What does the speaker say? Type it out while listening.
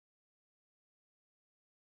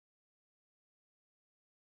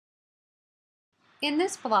In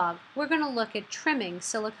this blog, we're going to look at trimming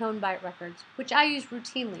silicone bite records, which I use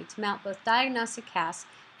routinely to mount both diagnostic casts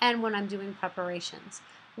and when I'm doing preparations.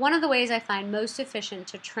 One of the ways I find most efficient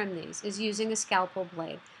to trim these is using a scalpel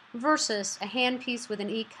blade versus a handpiece with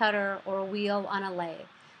an e-cutter or a wheel on a lathe.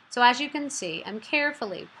 So as you can see, I'm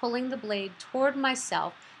carefully pulling the blade toward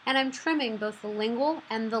myself and I'm trimming both the lingual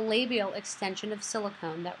and the labial extension of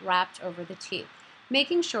silicone that wrapped over the teeth,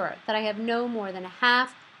 making sure that I have no more than a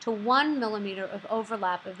half to 1 millimeter of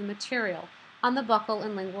overlap of the material on the buccal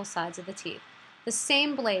and lingual sides of the teeth. The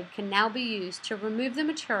same blade can now be used to remove the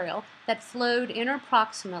material that flowed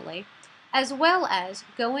interproximally, as well as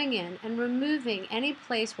going in and removing any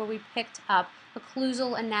place where we picked up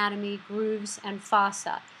occlusal anatomy, grooves, and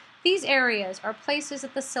fossa. These areas are places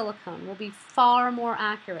that the silicone will be far more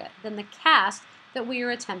accurate than the cast that we are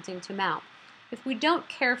attempting to mount. If we don't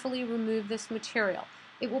carefully remove this material,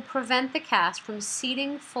 it will prevent the cast from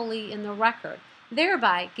seating fully in the record,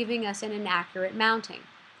 thereby giving us an inaccurate mounting.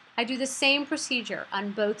 I do the same procedure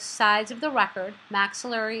on both sides of the record,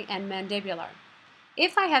 maxillary and mandibular.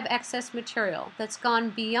 If I have excess material that's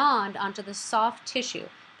gone beyond onto the soft tissue,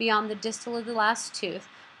 beyond the distal of the last tooth,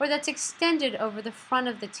 or that's extended over the front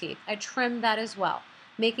of the teeth, I trim that as well,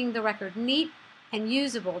 making the record neat and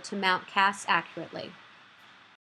usable to mount casts accurately.